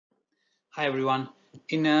Hi everyone.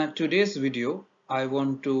 In today's video, I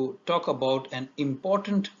want to talk about an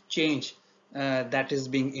important change that is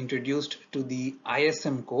being introduced to the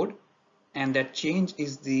ISM code, and that change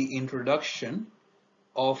is the introduction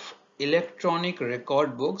of electronic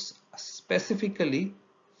record books specifically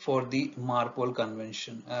for the MARPOL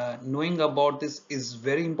convention. Knowing about this is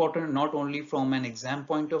very important, not only from an exam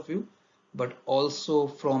point of view but also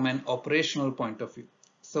from an operational point of view.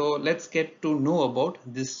 So let's get to know about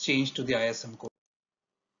this change to the ISM code.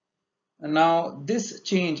 Now, this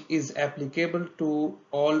change is applicable to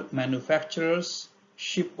all manufacturers,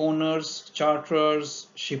 ship owners, charterers,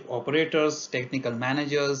 ship operators, technical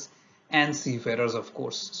managers, and seafarers, of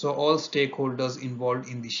course. So all stakeholders involved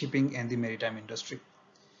in the shipping and the maritime industry.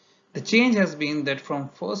 The change has been that from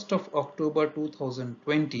 1st of October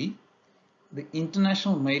 2020, the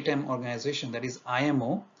International Maritime Organization, that is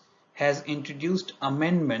IMO, has introduced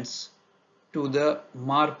amendments to the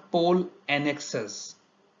MARPOL annexes.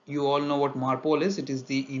 You all know what MARPOL is. It is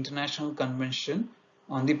the International Convention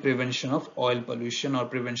on the Prevention of Oil Pollution or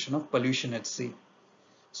Prevention of Pollution at Sea.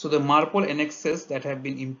 So the MARPOL annexes that have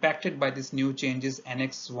been impacted by this new changes: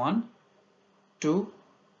 Annex 1, 2,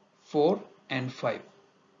 4 and 5.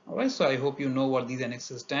 Alright, so I hope you know what these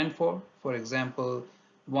annexes stand for. For example,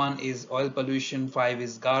 1 is oil pollution, 5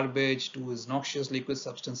 is garbage, 2 is noxious liquid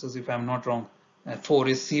substances if I'm not wrong, 4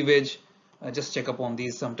 is sewage. Just check up on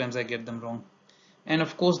these, sometimes I get them wrong. And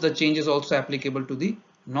of course the change is also applicable to the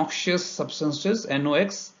noxious substances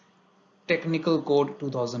NOx technical code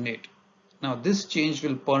 2008. Now this change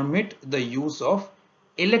will permit the use of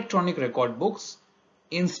electronic record books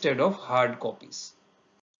instead of hard copies.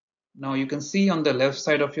 Now you can see on the left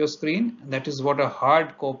side of your screen, that is what a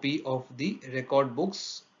hard copy of the record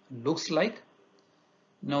books looks like.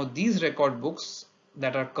 Now these record books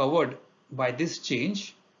that are covered by this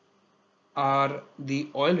change are the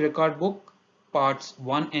oil record book parts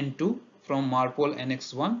 1 and 2 from MARPOL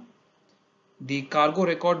Annex 1, the cargo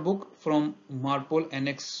record book from MARPOL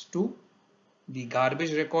Annex 2, the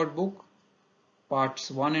garbage record book parts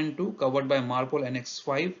 1 and 2 covered by MARPOL Annex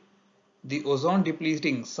 5, the ozone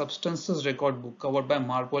depleting substances record book covered by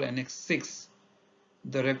MARPOL Annex 6,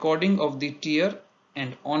 the recording of the tier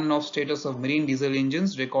and on-off status of marine diesel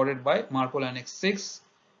engines recorded by MARPOL Annex 6,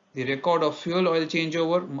 the record of fuel oil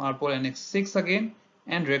changeover MARPOL Annex 6 again,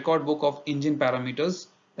 and record book of engine parameters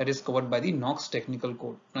that is covered by the NOx technical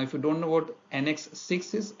code. Now if you don't know what Annex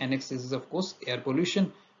 6 is, Annex 6 is of course air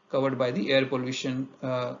pollution, covered by the air pollution.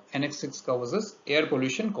 Annex 6 covers us air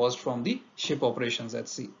pollution caused from the ship operations at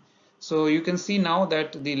sea. So you can see now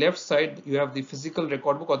that the left side you have the physical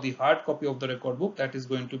record book or the hard copy of the record book that is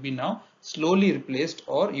going to be now slowly replaced,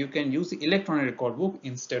 or you can use the electronic record book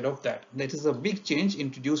instead of that. That is a big change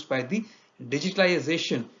introduced by the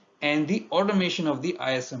digitalization and the automation of the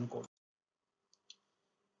ISM code.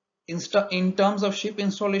 In terms of ship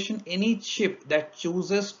installation, any ship that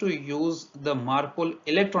chooses to use the MARPOL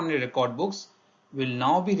electronic record books will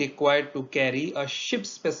now be required to carry a ship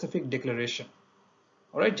specific declaration.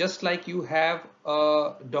 Alright, just like you have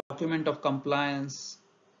a document of compliance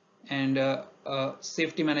and a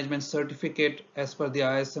safety management certificate as per the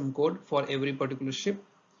ISM code for every particular ship,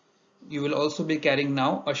 you will also be carrying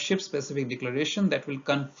now a ship specific declaration that will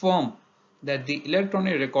confirm that the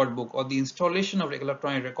electronic record book or the installation of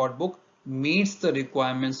electronic record book meets the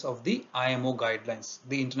requirements of the IMO guidelines,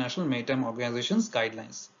 the International Maritime Organization's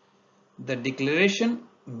guidelines. The declaration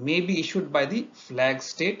may be issued by the flag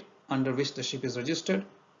state under which the ship is registered,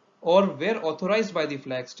 or where authorized by the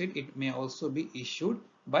flag state, it may also be issued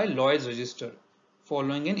by Lloyd's Register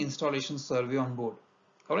following an installation survey on board.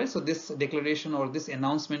 Alright, so this declaration or this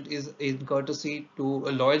announcement is in courtesy to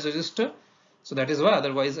a Lloyd's Register. So that is why,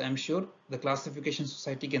 otherwise I'm sure the classification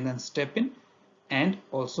society can then step in and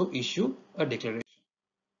also issue a declaration.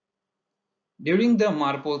 During the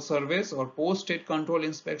MARPOL surveys or post-state control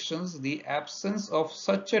inspections, the absence of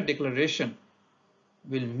such a declaration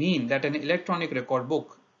will mean that an electronic record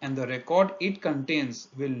book and the record it contains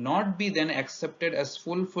will not be then accepted as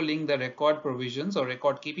fulfilling the record provisions or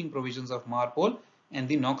record keeping provisions of MARPOL and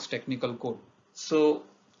the NOx technical code. So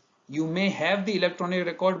you may have the electronic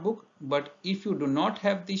record book, but if you do not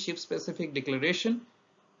have the ship specific declaration,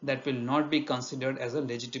 that will not be considered as a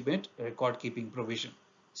legitimate record keeping provision.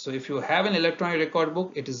 So if you have an electronic record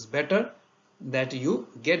book, it is better that you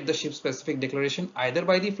get the ship specific declaration either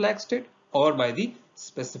by the flag state or by the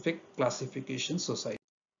specific classification society.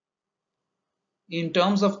 In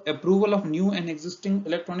terms of approval of new and existing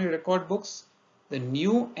electronic record books, the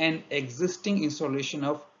new and existing installation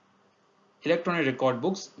of electronic record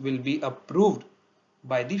books will be approved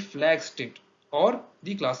by the flag state or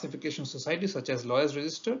the classification society such as Lloyd's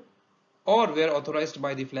Register or where authorized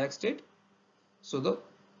by the flag state, so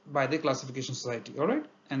by the classification society. All right,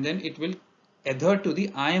 and then it will adhere to the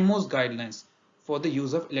IMO's guidelines for the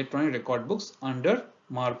use of electronic record books under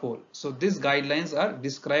MARPOL. So these guidelines are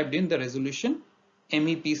described in the resolution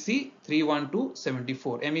MEPC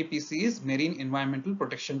 31274. MEPC is Marine Environmental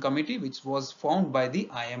Protection Committee, which was formed by the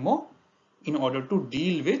IMO in order to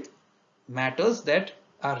deal with matters that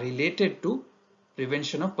are related to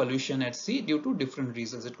prevention of pollution at sea due to different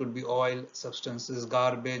reasons. It could be oil, substances,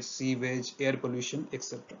 garbage, sewage, air pollution,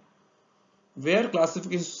 etc. Where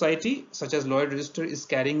classification society such as Lloyd Register is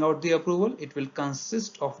carrying out the approval, it will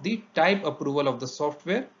consist of the type approval of the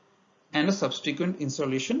software and a subsequent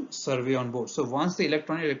installation survey on board. So once the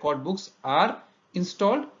electronic record books are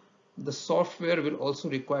installed, the software will also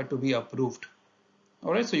require to be approved.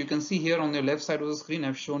 Alright, so you can see here on the left side of the screen,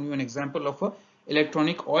 I've shown you an example of a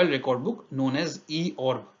electronic oil record book known as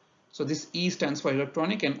e-orb. So this E stands for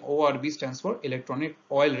electronic and ORB stands for electronic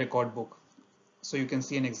oil record book. So you can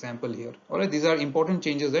see an example here. Alright, these are important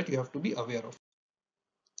changes that you have to be aware of.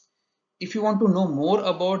 If you want to know more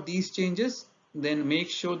about these changes, then make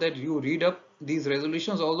sure that you read up these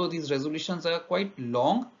resolutions. Although these resolutions are quite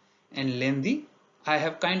long and lengthy, I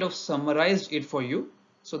have kind of summarized it for you.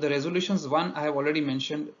 So the resolutions one I have already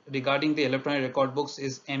mentioned regarding the electronic record books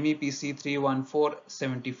is MEPC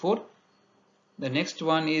 31474. The next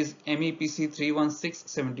one is MEPC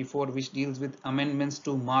 31674, which deals with amendments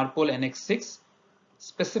to MARPOL Annex 6,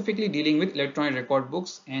 specifically dealing with electronic record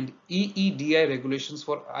books, and EEDI regulations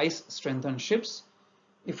for ice strengthened ships.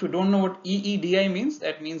 If you don't know what EEDI means,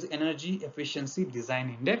 that means Energy Efficiency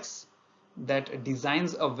Design Index, that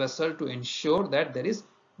designs a vessel to ensure that there is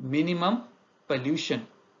minimum pollution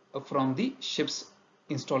from the ship's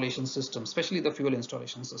installation system, especially the fuel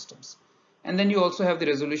installation systems. And then you also have the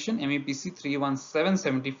resolution MEPC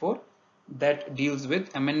 31774 that deals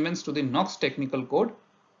with amendments to the NOx technical code,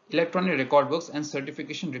 electronic record books, and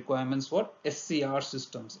certification requirements for SCR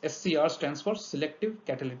systems. SCR stands for Selective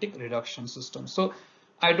Catalytic Reduction System. So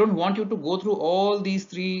I don't want you to go through all these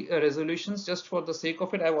three resolutions just for the sake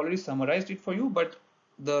of it. I've already summarized it for you, but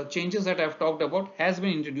the changes that I've talked about has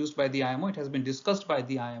been introduced by the IMO. It has been discussed by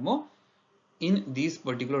the IMO in these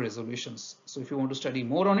particular resolutions. So if you want to study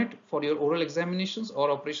more on it for your oral examinations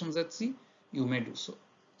or operations at sea, you may do so.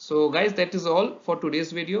 So guys, that is all for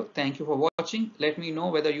today's video. Thank you for watching. Let me know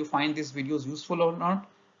whether you find these videos useful or not.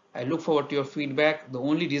 I look forward to your feedback. The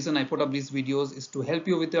only reason I put up these videos is to help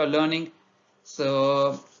you with your learning.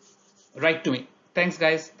 So write to me. Thanks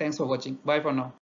guys. Thanks for watching. Bye for now.